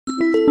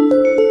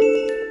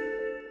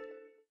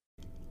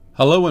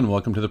Hello and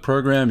welcome to the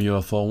program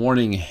UFO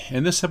Warning.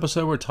 In this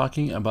episode we're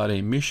talking about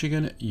a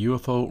Michigan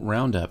UFO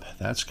Roundup.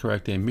 That's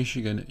correct, a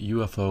Michigan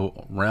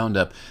UFO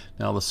Roundup.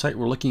 Now the site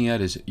we're looking at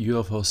is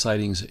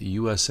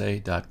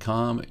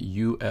UFOsightings.usa.com,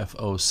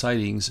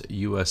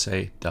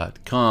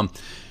 UFOsightings.usa.com.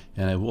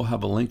 And I will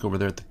have a link over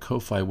there at the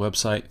Ko-Fi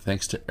website.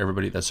 Thanks to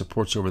everybody that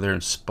supports over there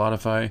in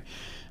Spotify.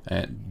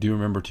 And do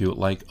remember to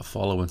like,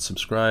 follow, and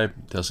subscribe.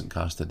 It doesn't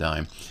cost a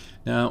dime.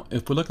 Now,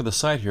 if we look at the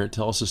site here, it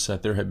tells us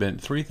that there have been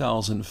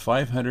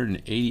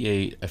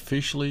 3,588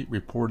 officially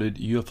reported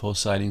UFO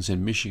sightings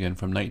in Michigan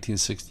from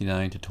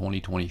 1969 to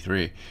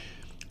 2023.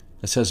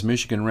 It says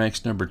Michigan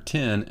ranks number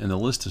 10 in the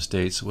list of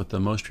states with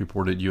the most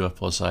reported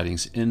UFO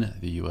sightings in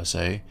the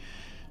USA.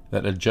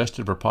 That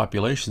adjusted for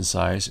population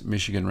size,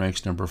 Michigan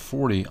ranks number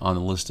 40 on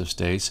the list of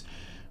states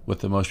with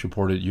the most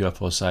reported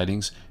UFO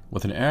sightings,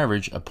 with an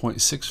average of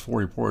 0.64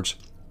 reports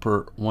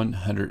per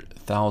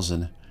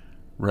 100,000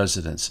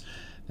 residents.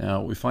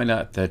 Now, we find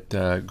out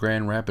that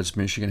Grand Rapids,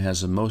 Michigan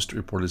has the most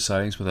reported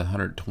sightings with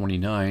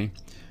 129,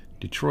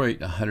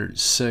 Detroit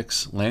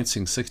 106,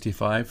 Lansing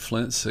 65,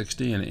 Flint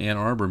 60, and Ann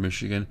Arbor,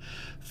 Michigan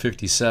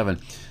 57.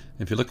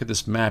 If you look at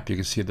this map, you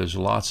can see there's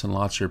lots and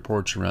lots of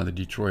reports around the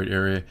Detroit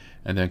area,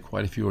 and then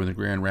quite a few in the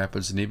Grand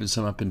Rapids, and even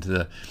some up into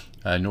the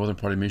northern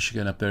part of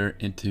Michigan, up there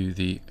into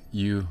the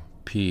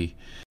UP.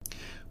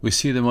 We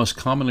see the most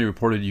commonly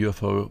reported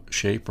UFO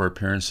shape or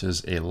appearance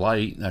is a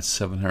light. That's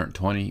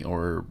 720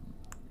 or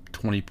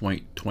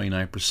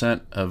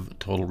 20.29% of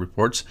total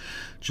reports.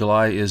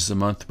 July is the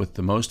month with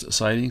the most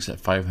sightings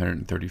at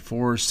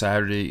 534.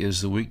 Saturday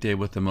is the weekday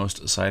with the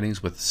most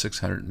sightings with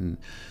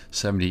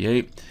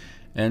 678.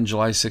 And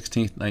July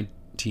 16th,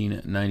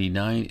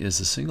 1999 is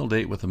the single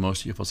date with the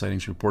most UFO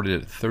sightings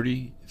reported at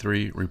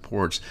 33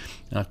 reports.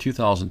 Now,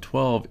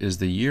 2012 is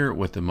the year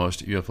with the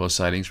most UFO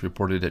sightings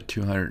reported at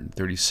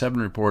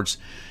 237 reports.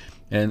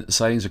 And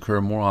sightings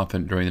occur more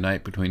often during the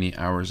night between the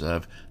hours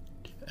of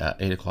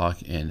 8 o'clock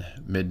and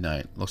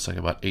midnight. Looks like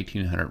about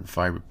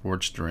 1,805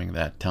 reports during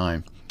that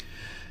time.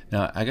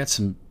 Now, I got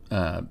some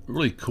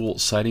really cool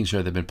sightings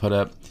here that have been put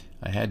up.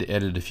 I had to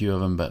edit a few of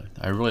them, but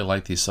I really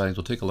like these sightings.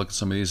 We'll take a look at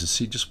some of these and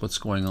see just what's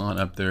going on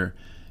up there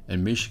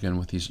in Michigan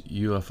with these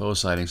UFO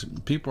sightings.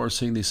 People are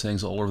seeing these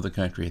things all over the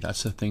country.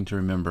 That's the thing to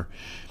remember.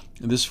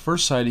 This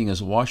first sighting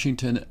is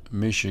Washington,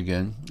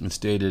 Michigan. It's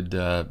dated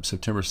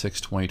September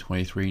 6,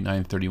 2023,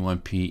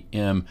 9:31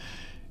 p.m.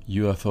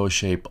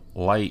 UFO-shaped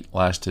light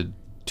lasted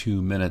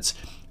 2 minutes.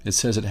 It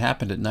says it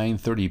happened at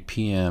 9:30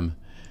 p.m.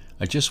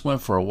 I just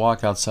went for a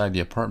walk outside the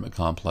apartment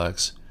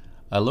complex.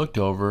 I looked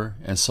over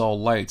and saw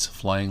lights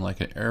flying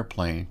like an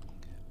airplane,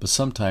 but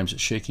sometimes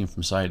shaking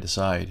from side to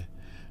side.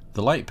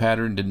 The light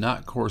pattern did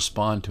not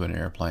correspond to an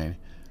airplane.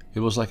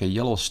 It was like a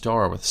yellow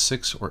star with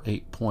 6 or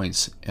 8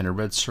 points and a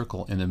red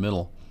circle in the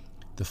middle.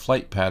 The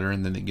flight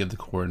pattern, then they give the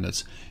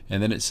coordinates,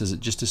 and then it says it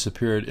just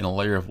disappeared in a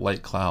layer of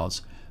light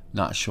clouds,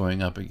 not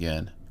showing up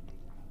again.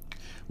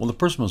 Well, the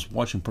person was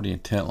watching pretty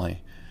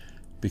intently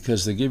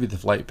because they give you the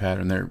flight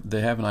pattern.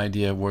 They have an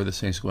idea of where this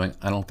thing's going.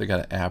 I don't know if they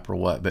got an app or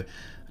what, but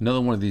another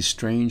one of these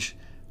strange,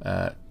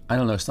 I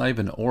don't know, it's not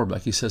even an orb.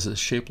 Like he says, it's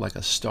shaped like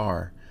a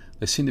star.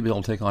 They seem to be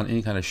able to take on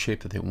any kind of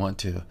shape that they want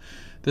to.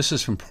 This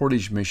is from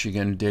Portage,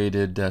 Michigan,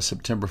 dated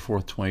September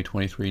 4th,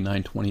 2023,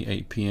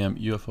 9:28 p.m.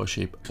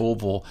 UFO-shaped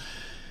oval.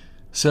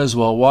 Says,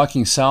 while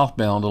walking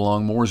southbound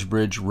along Moores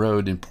Bridge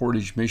Road in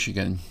Portage,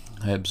 Michigan,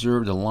 I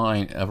observed a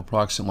line of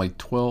approximately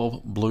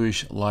 12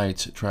 bluish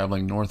lights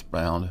traveling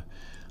northbound.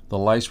 The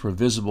lights were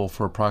visible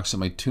for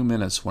approximately 2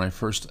 minutes when I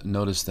first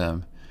noticed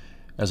them.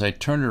 As I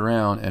turned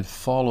around and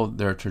followed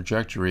their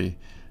trajectory,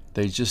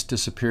 they just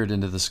disappeared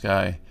into the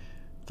sky.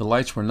 The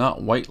lights were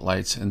not white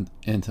lights in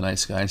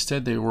tonight's sky.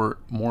 Instead, they were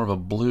more of a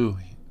blue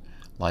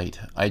light.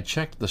 I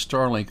checked the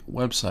Starlink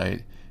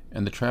website,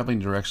 and the traveling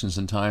directions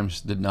and times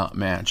did not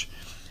match.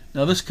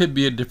 Now, this could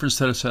be a different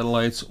set of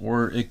satellites,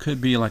 or it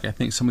could be like I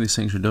think some of these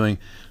things are doing.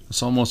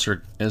 It's almost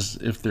as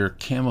if they're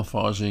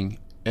camouflaging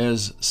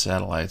as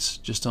satellites.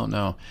 Just don't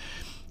know.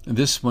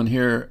 This one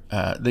here,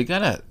 they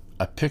got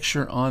a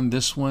picture on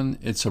this one.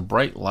 It's a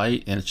bright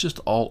light, and it's just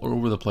all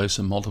over the place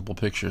in multiple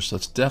pictures. So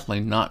it's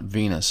definitely not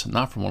Venus,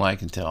 not from what I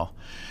can tell.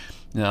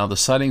 Now, the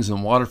sightings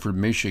in Waterford,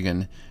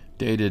 Michigan,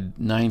 dated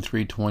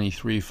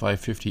 9/3/23,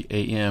 5:50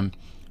 a.m.,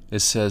 it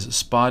says,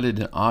 spotted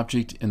an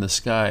object in the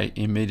sky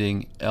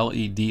emitting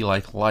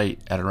LED-like light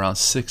at around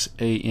 6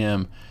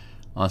 a.m.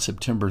 on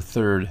September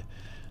 3rd.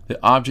 The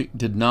object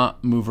did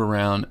not move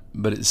around,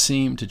 but it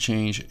seemed to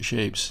change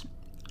shapes.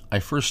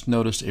 I first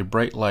noticed a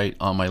bright light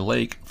on my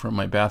lake from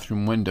my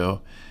bathroom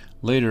window.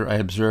 Later, I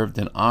observed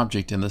an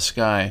object in the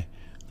sky.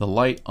 The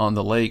light on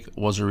the lake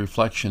was a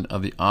reflection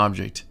of the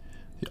object.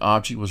 The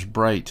object was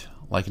bright,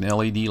 like an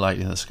LED light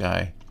in the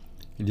sky.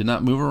 It did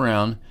not move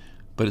around,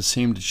 but it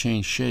seemed to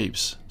change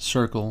shapes: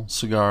 circle,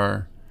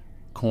 cigar,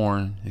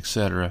 corn,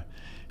 etc.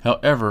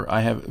 However,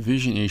 I have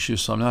vision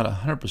issues, so I'm not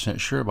 100%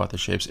 sure about the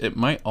shapes. It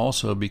might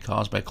also be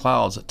caused by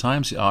clouds. At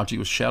times, the object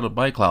was shadowed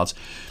by clouds.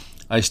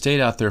 I stayed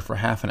out there for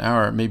half an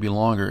hour, maybe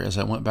longer, as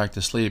I went back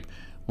to sleep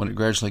when it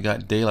gradually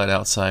got daylight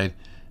outside.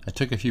 I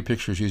took a few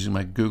pictures using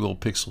my Google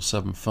Pixel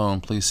 7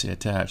 phone. Please see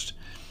attached.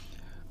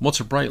 Well, it's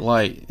a bright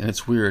light, and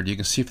it's weird. You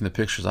can see from the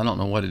pictures. I don't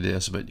know what it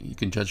is, but you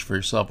can judge for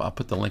yourself. I'll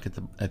put the link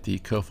at the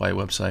Ko-Fi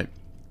website.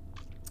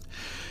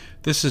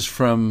 This is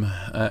from,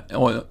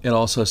 it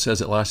also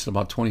says it lasted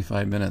about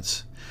 25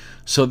 minutes.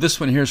 So this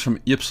one here is from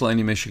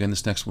Ypsilanti, Michigan.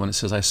 This next one, it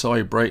says, I saw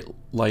a bright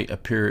light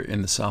appear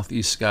in the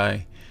southeast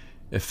sky.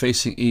 If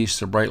facing east,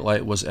 the bright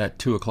light was at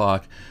 2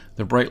 o'clock.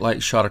 The bright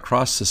light shot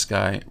across the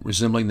sky,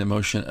 resembling the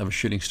motion of a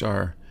shooting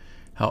star.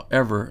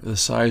 However, the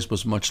size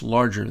was much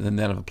larger than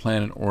that of a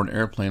planet or an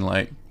airplane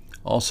light.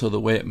 Also, the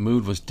way it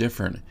moved was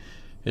different.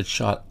 It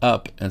shot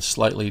up and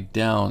slightly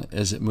down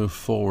as it moved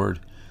forward,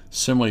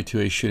 similarly to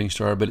a shooting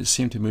star, but it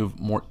seemed to move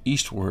more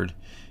eastward.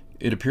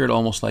 It appeared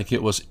almost like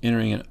it was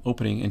entering an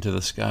opening into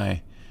the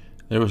sky.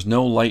 There was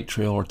no light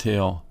trail or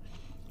tail.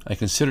 I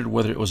considered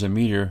whether it was a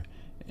meteor,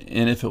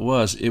 and if it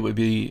was, it would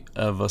be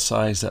of a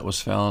size that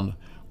was found,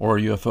 or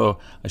a UFO.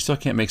 I still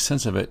can't make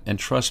sense of it, and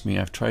trust me,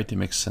 I've tried to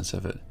make sense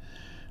of it.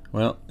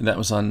 Well, that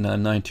was on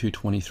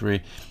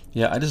 9/2/23.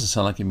 Yeah, it doesn't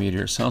sound like a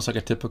meteor. It sounds like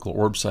a typical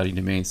orb sighting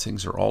to me.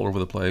 Things are all over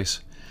the place.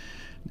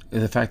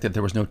 The fact that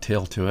there was no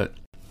tail to it.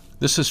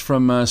 This is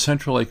from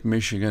Central Lake,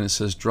 Michigan. It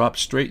says, dropped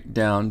straight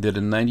down, did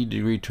a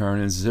 90-degree turn,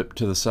 and zipped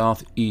to the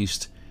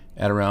southeast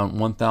at around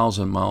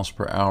 1,000 miles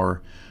per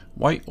hour.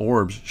 White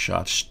orbs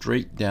shot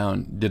straight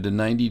down, did a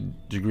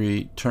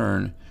 90-degree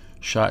turn,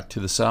 shot to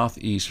the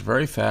southeast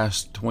very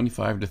fast,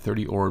 25 to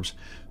 30 orbs,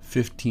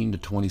 15 to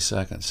 20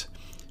 seconds.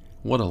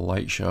 What a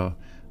light show.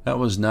 That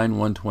was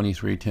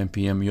 9/1/23, 10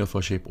 p.m.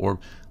 UFO-shaped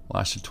orb.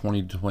 Lasted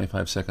 20 to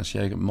 25 seconds.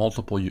 Yeah, you get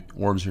multiple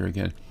orbs here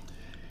again.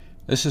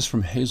 This is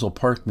from Hazel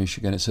Park,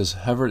 Michigan. It says,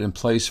 hovered in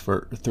place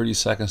for 30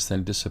 seconds,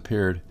 then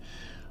disappeared.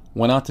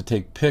 Went out to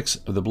take pics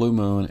of the blue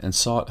moon and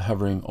saw it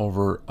hovering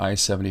over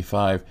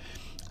I-75.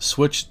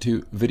 Switched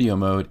to video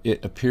mode.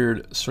 It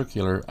appeared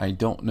circular. I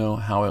don't know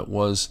how it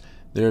was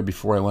there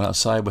before I went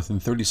outside. Within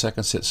 30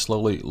 seconds, it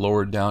slowly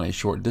lowered down a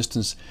short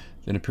distance,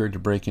 then appeared to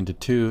break into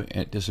two,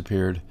 and it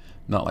disappeared.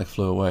 Not like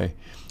flew away.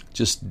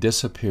 Just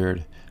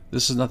disappeared.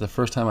 This is not the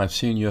first time I've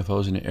seen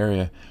UFOs in the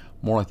area.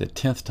 More like the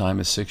 10th time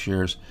in 6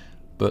 years.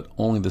 But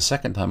only the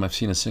second time I've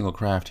seen a single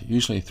craft,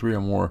 usually 3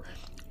 or more,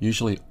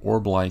 usually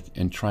orb-like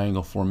in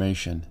triangle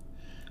formation.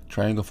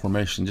 Triangle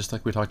formation, just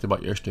like we talked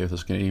about yesterday with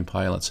those Canadian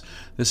pilots.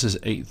 This is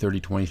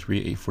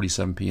 8/30/23,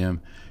 8:47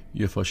 p.m.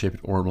 UFO-shaped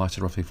orb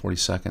lasted roughly 40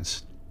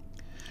 seconds.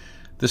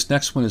 This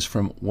next one is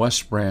from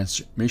West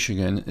Branch,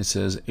 Michigan. It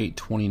says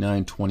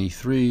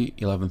 8/29/23,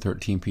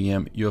 11:13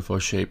 p.m.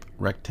 UFO-shaped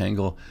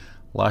rectangle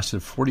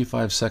lasted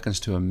 45 seconds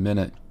to a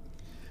minute.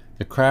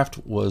 The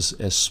craft was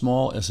as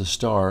small as a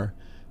star,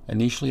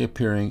 initially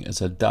appearing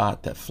as a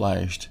dot that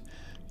flashed.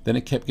 Then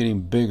it kept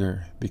getting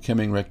bigger,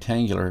 becoming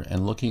rectangular,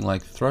 and looking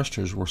like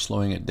thrusters were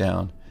slowing it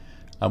down.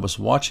 I was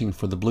watching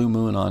for the blue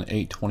moon on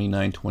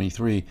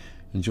 8/29/23,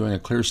 enjoying a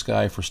clear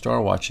sky for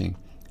star watching.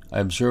 I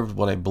observed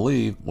what I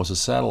believe was a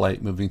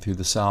satellite moving through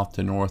the south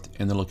to north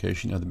in the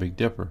location of the Big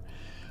Dipper.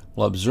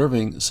 While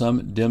observing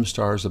some dim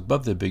stars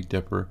above the Big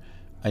Dipper,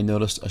 I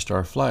noticed a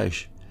star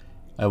flash.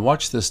 I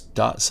watched this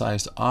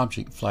dot-sized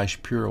object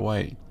flash pure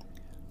white.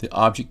 The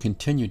object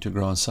continued to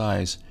grow in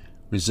size,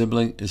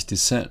 resembling its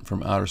descent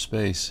from outer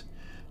space.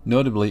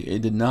 Notably,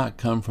 it did not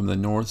come from the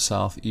north,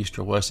 south, east,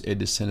 or west. It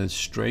descended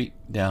straight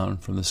down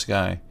from the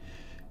sky.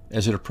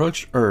 As it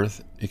approached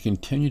Earth, it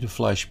continued to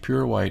flash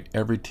pure white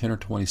every 10 or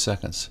 20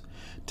 seconds,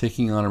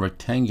 taking on a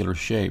rectangular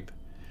shape.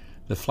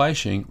 The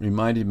flashing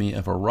reminded me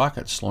of a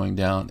rocket slowing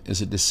down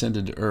as it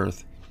descended to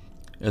Earth.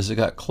 As it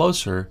got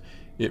closer,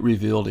 it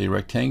revealed a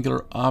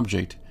rectangular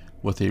object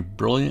with a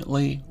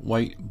brilliantly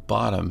white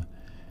bottom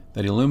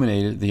that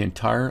illuminated the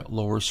entire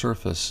lower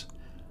surface.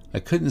 I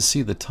couldn't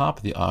see the top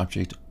of the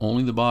object,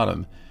 only the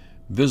bottom,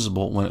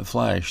 visible when it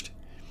flashed.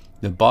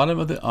 The bottom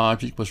of the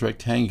object was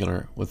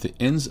rectangular, with the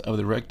ends of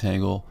the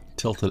rectangle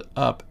tilted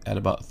up at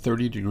about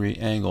 30-degree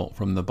angle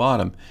from the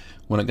bottom.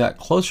 When it got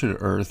closer to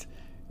Earth,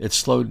 it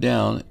slowed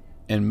down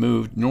and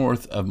moved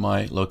north of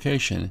my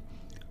location.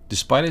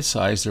 Despite its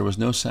size, there was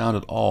no sound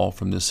at all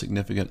from this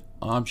significant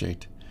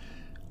object.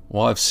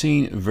 While I've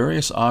seen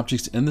various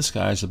objects in the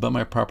skies above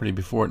my property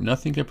before,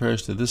 nothing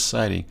compares to this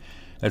sighting.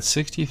 At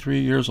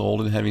 63 years old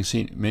and having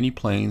seen many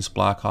planes,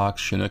 Black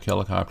Hawks, Chinook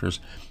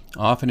helicopters,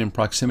 often in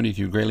proximity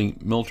to Grayling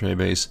military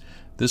base,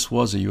 this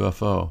was a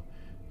UFO.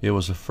 It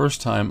was the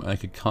first time I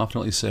could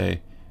confidently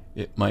say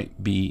it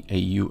might be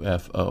a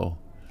UFO.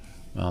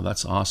 Wow,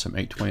 that's awesome.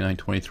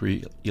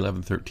 8/29/23,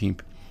 11:13,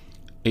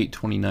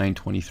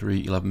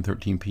 8/29/23,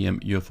 11:13 p.m.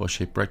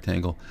 UFO-shaped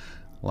rectangle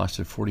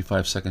lasted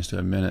 45 seconds to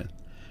a minute.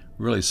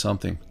 Really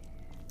something.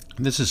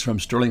 This is from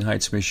Sterling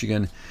Heights,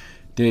 Michigan,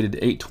 dated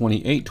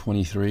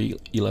 8/28/23,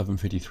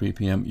 11:53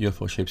 p.m.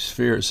 UFO-shaped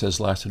sphere. It says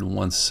lasted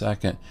 1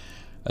 second.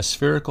 A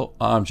spherical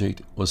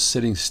object was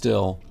sitting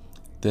still,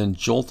 then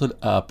jolted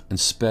up and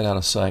sped out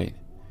of sight.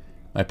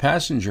 My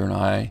passenger and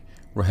I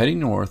were heading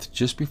north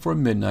just before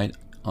midnight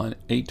on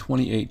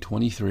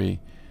 8/28/23,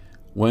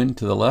 when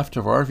to the left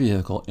of our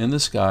vehicle in the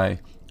sky,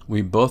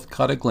 we both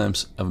caught a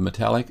glimpse of a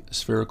metallic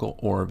spherical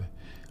orb.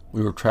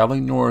 We were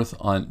traveling north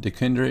on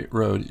Dequindre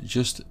Road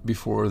just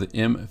before the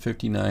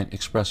M59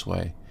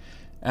 expressway.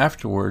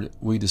 Afterward,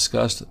 we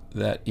discussed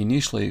that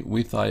initially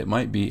we thought it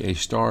might be a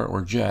star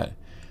or jet.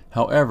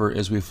 However,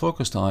 as we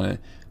focused on it,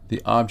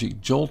 the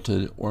object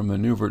jolted or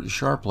maneuvered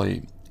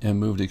sharply and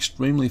moved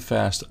extremely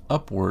fast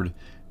upward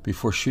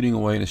before shooting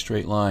away in a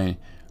straight line,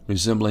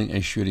 resembling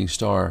a shooting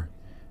star.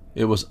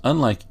 It was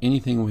unlike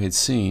anything we had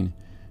seen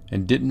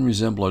and didn't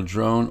resemble a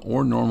drone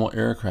or normal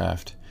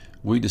aircraft.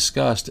 We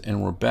discussed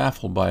and were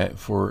baffled by it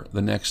for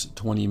the next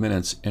 20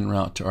 minutes en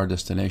route to our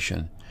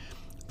destination.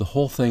 The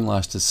whole thing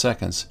lasted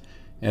seconds,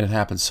 and it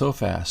happened so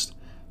fast.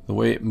 The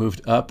way it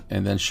moved up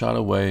and then shot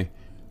away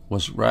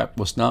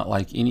was not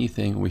like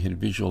anything we had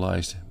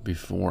visualized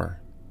before.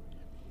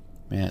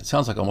 Man, it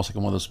sounds like almost like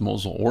one of those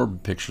Mosul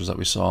orb pictures that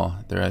we saw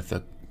there at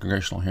the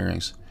congressional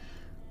hearings.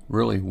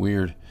 Really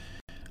weird.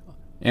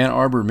 Ann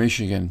Arbor,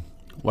 Michigan.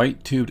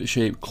 White tube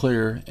shaped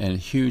clear and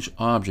huge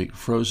object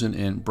frozen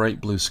in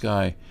bright blue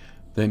sky,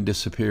 then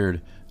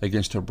disappeared.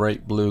 Against a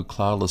bright blue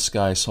cloudless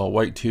sky, saw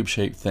white tube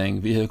shaped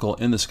thing, vehicle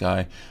in the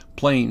sky.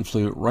 Plane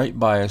flew right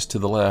by us to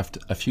the left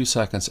a few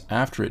seconds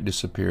after it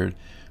disappeared,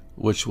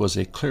 which was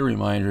a clear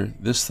reminder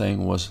this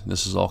thing was,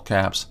 this is all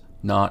caps,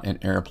 not an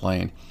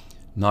airplane.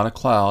 Not a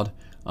cloud,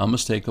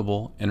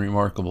 unmistakable and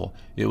remarkable.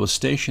 It was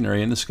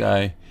stationary in the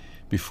sky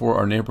before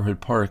our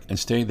neighborhood park and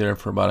stayed there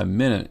for about a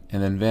minute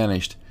and then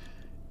vanished.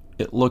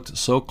 It looked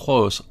so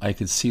close I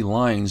could see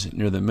lines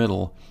near the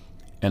middle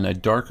and a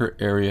darker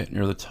area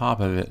near the top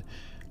of it.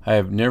 I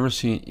have never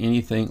seen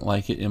anything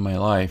like it in my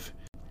life.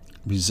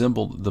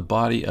 Resembled the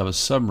body of a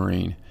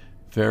submarine,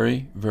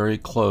 very, very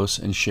close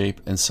in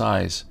shape and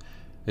size,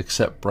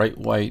 except bright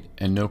white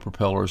and no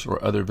propellers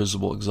or other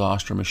visible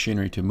exhaust or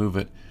machinery to move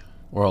it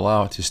or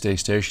allow it to stay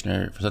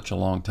stationary for such a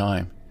long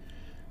time.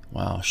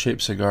 Wow,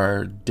 shaped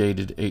cigar,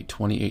 dated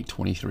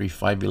 8/20/8/23,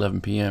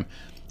 5:11 p.m.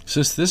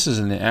 Since this is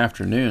in the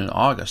afternoon in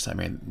August, I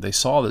mean, they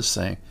saw this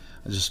thing.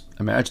 I just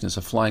imagine it's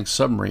a flying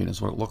submarine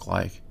is what it looked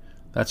like.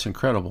 That's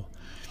incredible.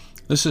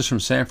 This is from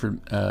Sanford,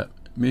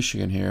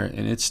 Michigan here,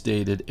 and it's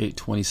dated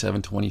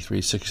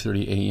 8/27/23,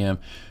 6:30 a.m.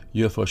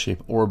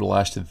 UFO-shaped orb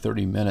lasted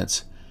 30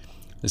 minutes.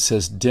 It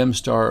says dim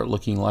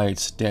star-looking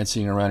lights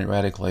dancing around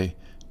erratically.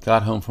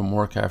 Got home from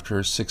work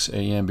after 6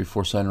 a.m.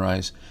 before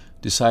sunrise.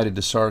 Decided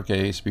to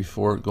stargaze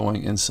before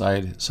going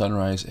inside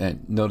sunrise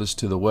and noticed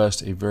to the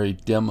west a very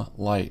dim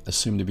light,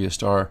 assumed to be a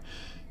star.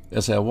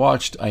 As I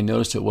watched, I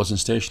noticed it wasn't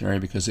stationary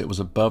because it was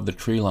above the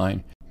tree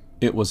line.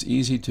 It was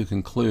easy to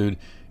conclude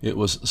it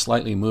was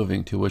slightly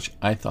moving, to which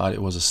I thought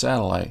it was a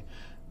satellite.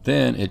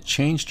 Then it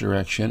changed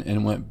direction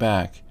and went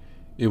back.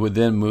 It would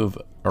then move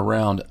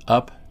around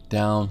up,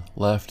 down,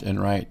 left, and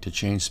right to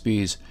change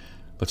speeds,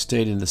 but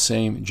stayed in the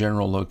same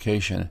general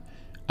location.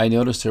 I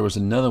noticed there was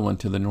another one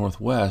to the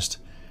northwest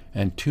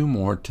and two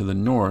more to the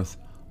north,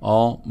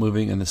 all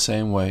moving in the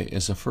same way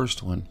as the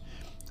first one.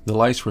 The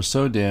lights were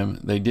so dim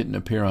they didn't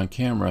appear on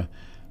camera,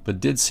 but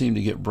did seem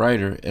to get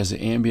brighter as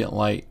the ambient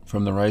light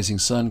from the rising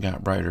sun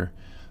got brighter,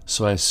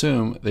 so I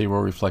assume they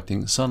were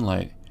reflecting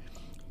sunlight.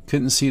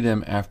 Couldn't see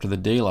them after the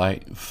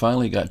daylight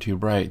finally got too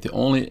bright. The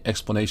only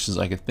explanations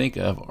I could think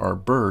of are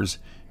birds,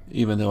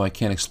 even though I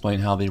can't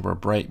explain how they were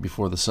bright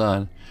before the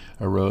sun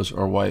arose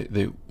or why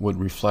they would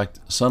reflect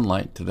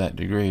sunlight to that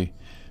degree.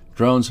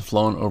 Drones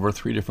flown over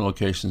 3 different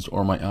locations,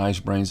 or my eyes,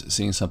 brains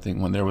seeing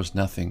something when there was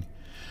nothing.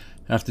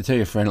 I have to tell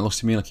you, friend, it looks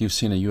to me like you've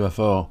seen a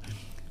UFO.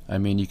 I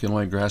mean, you can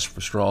only grasp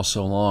for straws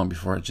so long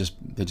before it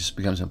just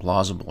becomes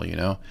implausible, you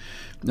know.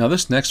 Now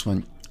this next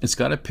one, it's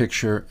got a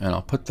picture, and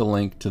I'll put the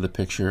link to the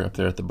picture up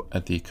there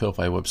at the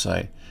Ko-Fi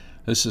website.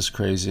 This is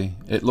crazy.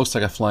 It looks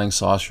like a flying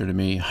saucer to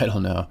me. I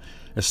don't know.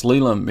 It's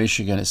Leland,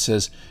 Michigan. It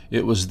says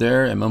it was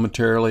there and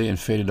momentarily and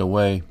faded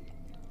away.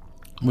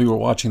 We were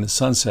watching the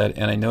sunset,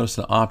 and I noticed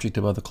an object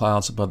above the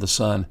clouds above the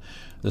sun.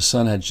 The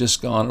sun had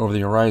just gone over the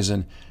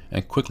horizon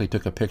and quickly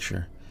took a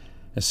picture.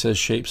 It says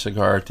shaped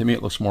cigar. To me,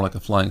 it looks more like a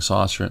flying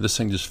saucer. This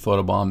thing just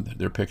photobombed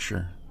their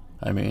picture.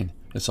 I mean,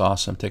 it's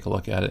awesome. Take a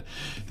look at it.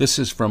 This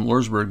is from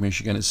Lurdsburg,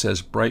 Michigan. It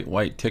says bright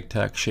white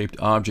tic-tac shaped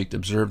object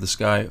observed the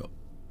sky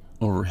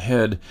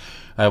overhead.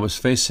 I was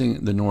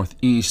facing the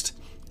northeast.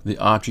 The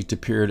object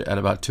appeared at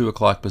about 2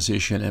 o'clock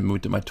position and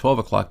moved to my 12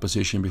 o'clock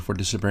position before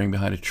disappearing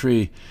behind a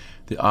tree.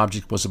 The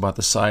object was about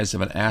the size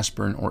of an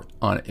aspirin or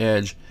on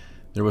edge.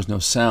 There was no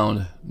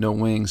sound, no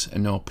wings,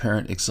 and no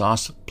apparent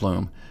exhaust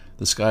plume.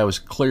 The sky was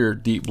clear,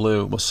 deep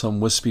blue, with some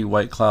wispy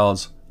white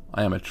clouds.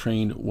 I am a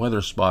trained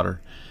weather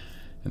spotter.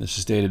 And this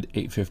is dated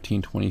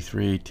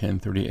 8/15/23,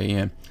 10:30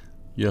 a.m.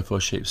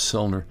 UFO-shaped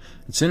cylinder.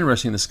 It's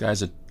interesting this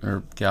guy's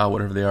or gal,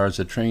 whatever they are, is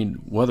a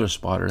trained weather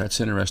spotter. That's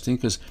interesting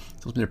because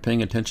they're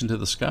paying attention to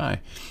the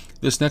sky.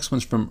 This next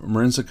one's from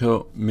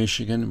Marinzico,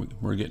 Michigan.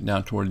 We're getting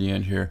down toward the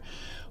end here.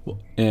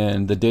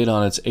 And the date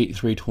on it's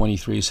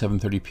 8/3/23,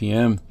 7:30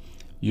 p.m.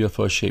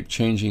 UFO-shaped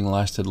changing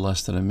lasted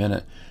less than a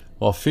minute.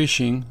 While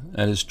fishing,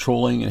 that is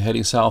trolling and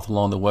heading south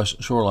along the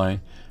west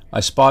shoreline, I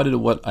spotted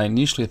what I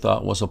initially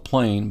thought was a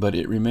plane, but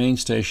it remained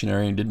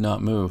stationary and did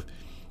not move.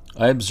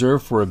 I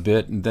observed for a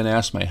bit and then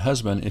asked my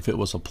husband if it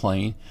was a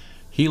plane.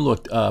 He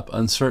looked up,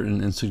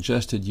 uncertain, and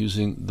suggested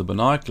using the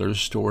binoculars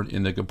stored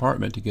in the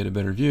compartment to get a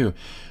better view.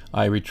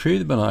 I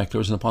retrieved the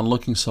binoculars and upon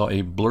looking saw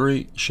a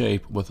blurry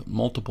shape with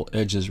multiple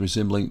edges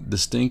resembling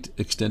distinct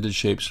extended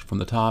shapes from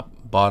the top,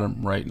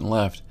 bottom, right, and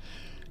left.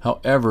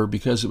 However,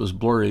 because it was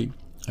blurry,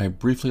 I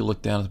briefly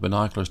looked down at the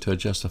binoculars to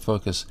adjust the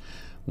focus.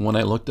 When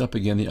I looked up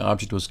again, the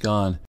object was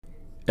gone.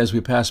 As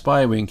we passed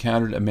by, we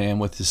encountered a man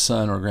with his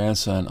son or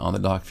grandson on the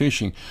dock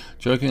fishing.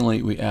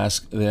 Jokingly, we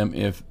asked them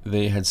if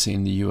they had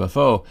seen the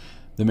UFO.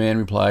 The man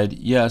replied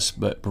yes,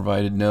 but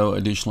provided no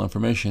additional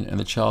information, and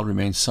the child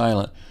remained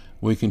silent.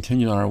 We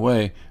continued on our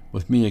way,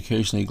 with me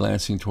occasionally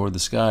glancing toward the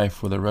sky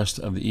for the rest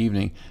of the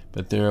evening,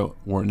 but there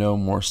were no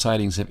more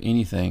sightings of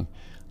anything.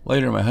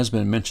 Later, my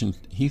husband mentioned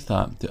he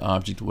thought the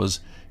object was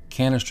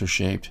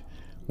canister-shaped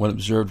when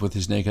observed with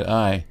his naked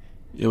eye.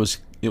 It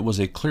was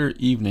a clear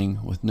evening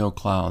with no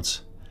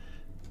clouds.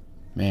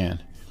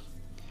 Man.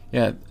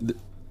 Yeah,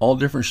 all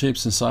different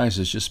shapes and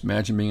sizes. Just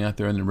imagine being out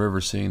there in the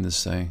river seeing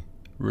this thing.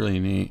 Really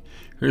neat.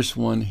 Here's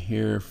one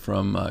here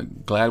from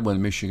Gladwin,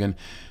 Michigan,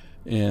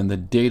 and the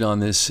date on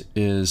this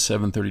is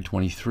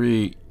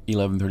 7/30/23,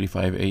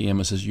 11:35 a.m.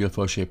 It says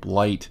UFO-shaped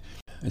light.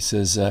 It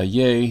says,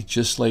 yay,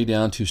 just lay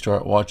down to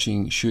start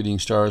watching shooting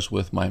stars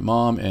with my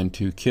mom and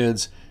 2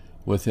 kids.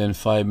 Within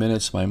 5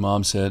 minutes, my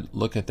mom said,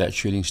 look at that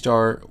shooting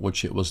star,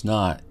 which it was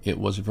not. It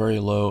was very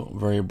low,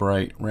 very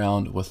bright,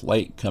 round, with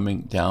light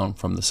coming down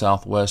from the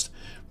southwest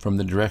from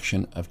the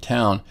direction of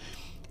town.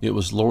 It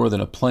was lower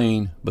than a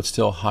plane, but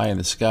still high in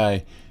the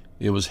sky.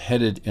 It was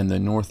headed in the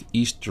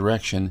northeast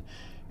direction,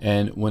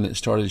 and when it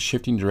started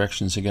shifting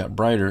directions, it got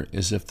brighter,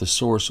 as if the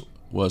source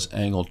was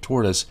angled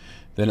toward us.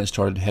 Then it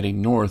started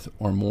heading north,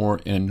 or more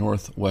in a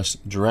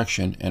northwest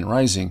direction, and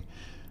rising.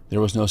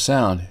 There was no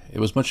sound. It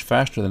was much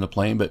faster than a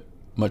plane, but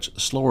much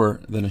slower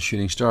than a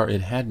shooting star.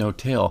 It had no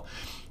tail.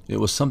 It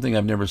was something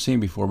I've never seen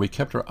before. We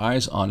kept our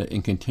eyes on it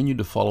and continued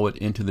to follow it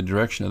into the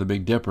direction of the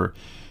Big Dipper.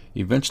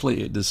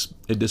 Eventually, it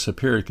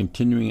disappeared,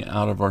 continuing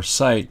out of our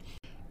sight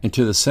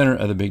into the center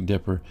of the Big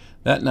Dipper.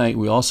 That night,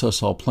 we also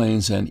saw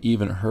planes and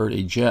even heard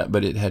a jet,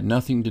 but it had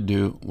nothing to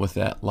do with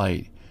that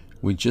light.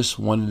 We just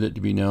wanted it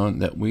to be known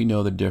that we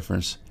know the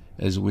difference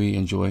as we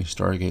enjoy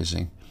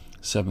stargazing.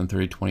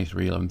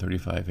 7/30/23,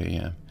 11:35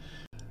 a.m.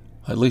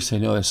 At least they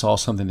know they saw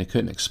something they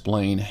couldn't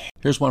explain.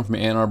 Here's one from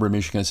Ann Arbor,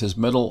 Michigan. It says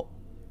metal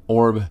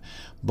orb,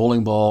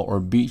 bowling ball, or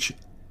beach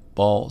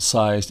ball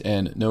sized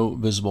and no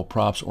visible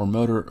props or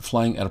motor,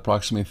 flying at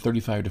approximately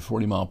 35 to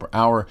 40 miles per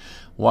hour.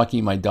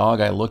 Walking my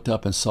dog, I looked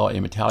up and saw a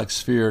metallic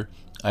sphere.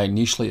 I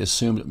initially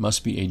assumed it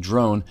must be a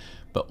drone,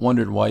 but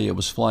wondered why it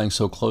was flying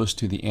so close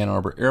to the Ann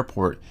Arbor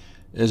airport.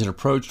 As it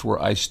approached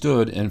where I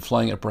stood and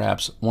flying at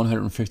perhaps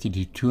 150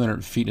 to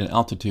 200 feet in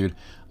altitude,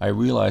 I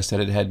realized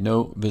that it had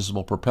no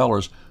visible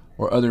propellers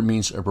or other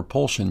means of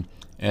propulsion,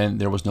 and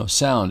there was no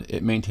sound.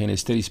 It maintained a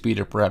steady speed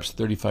of perhaps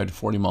 35 to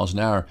 40 miles an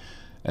hour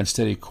and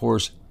steady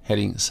course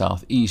heading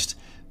southeast.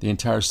 The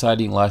entire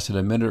sighting lasted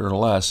a minute or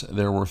less.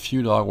 There were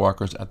few dog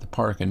walkers at the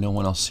park, and no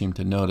one else seemed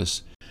to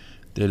notice.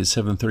 Dated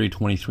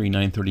 7/30/23,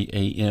 9:30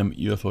 a.m.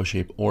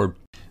 UFO-shaped orb.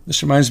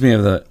 This reminds me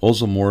of the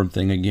Ozone orb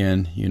thing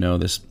again. You know,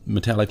 this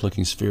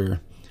metallic-looking sphere.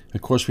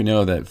 Of course, we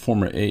know that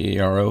former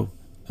AARO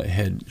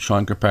head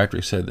Sean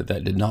Kirkpatrick said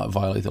that did not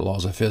violate the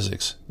laws of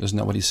physics. Isn't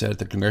that what he said at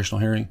the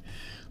congressional hearing?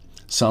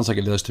 Sounds like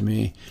it does to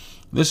me.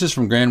 This is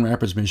from Grand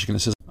Rapids, Michigan. It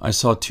says, I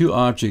saw 2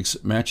 objects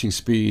matching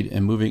speed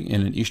and moving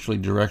in an easterly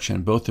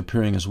direction, both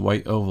appearing as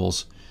white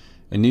ovals.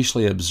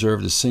 Initially, I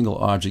observed a single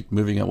object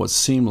moving at what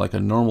seemed like a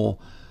normal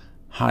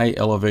high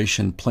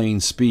elevation plane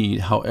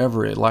speed.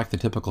 However, it lacked the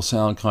typical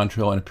sound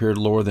contrail and appeared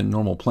lower than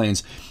normal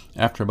planes.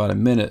 After about a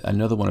minute,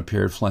 another one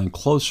appeared, flying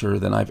closer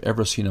than I've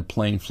ever seen a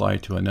plane fly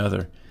to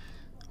another.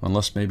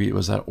 Unless maybe it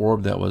was that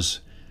orb that was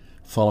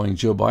following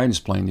Joe Biden's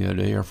plane the other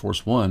day, Air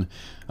Force One.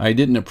 It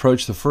didn't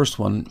approach the first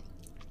one.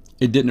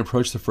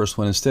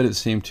 Instead, it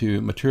seemed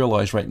to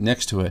materialize right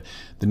next to it.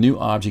 The new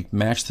object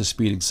matched the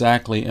speed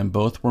exactly, and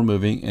both were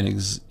moving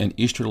in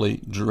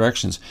easterly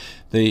directions.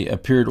 They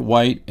appeared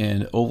white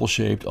and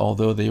oval-shaped,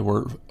 although they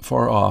were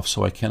far off,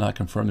 so I cannot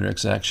confirm their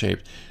exact shape.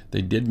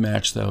 They did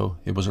match, though.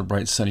 It was a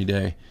bright, sunny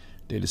day.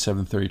 Dated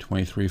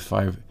 7/30/23,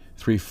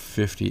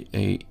 3:50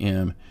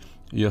 a.m.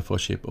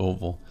 UFO-shaped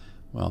oval.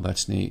 Wow,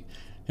 that's neat.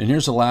 And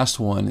here's the last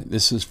one.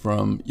 This is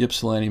from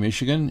Ypsilanti,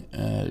 Michigan,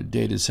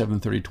 dated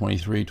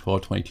 7/30/23,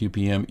 12:22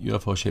 p.m.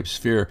 UFO-shaped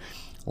sphere,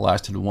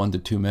 lasted 1 to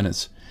 2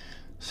 minutes.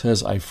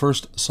 Says, I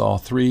first saw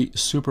 3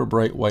 super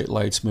bright white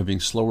lights moving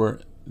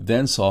slower,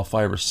 then saw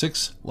 5 or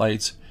 6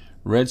 lights,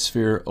 red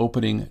sphere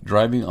opening,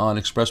 driving on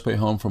expressway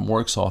home from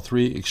work, saw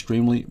 3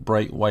 extremely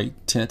bright white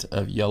tint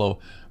of yellow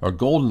or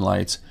golden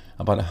lights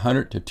about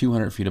 100 to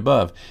 200 feet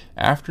above.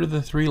 After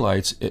the 3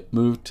 lights, it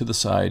moved to the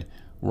side,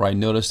 where I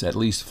noticed at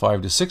least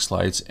 5 to 6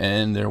 lights,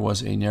 and there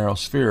was a narrow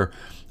sphere,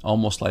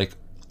 almost like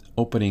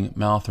opening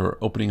mouth or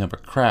opening of a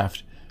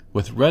craft,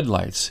 with red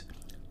lights.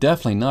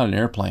 Definitely not an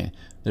airplane.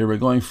 They were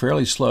going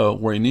fairly slow,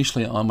 were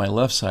initially on my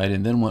left side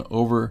and then went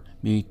over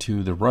me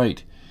to the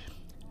right.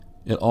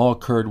 It all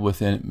occurred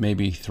within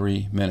maybe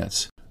 3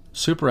 minutes.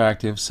 Super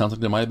active. Sounds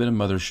like there might have been a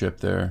mothership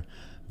there.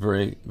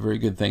 Very, very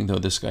good thing, though.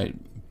 This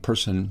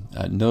person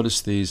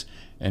noticed these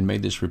and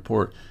made this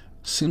report.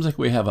 Seems like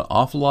we have an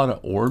awful lot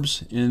of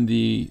orbs in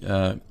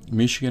the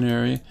Michigan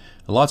area.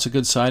 Lots of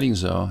good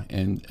sightings, though,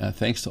 and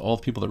thanks to all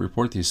the people that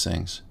report these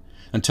things.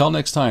 Until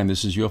next time,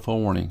 this is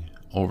UFO Warning,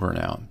 over and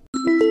out.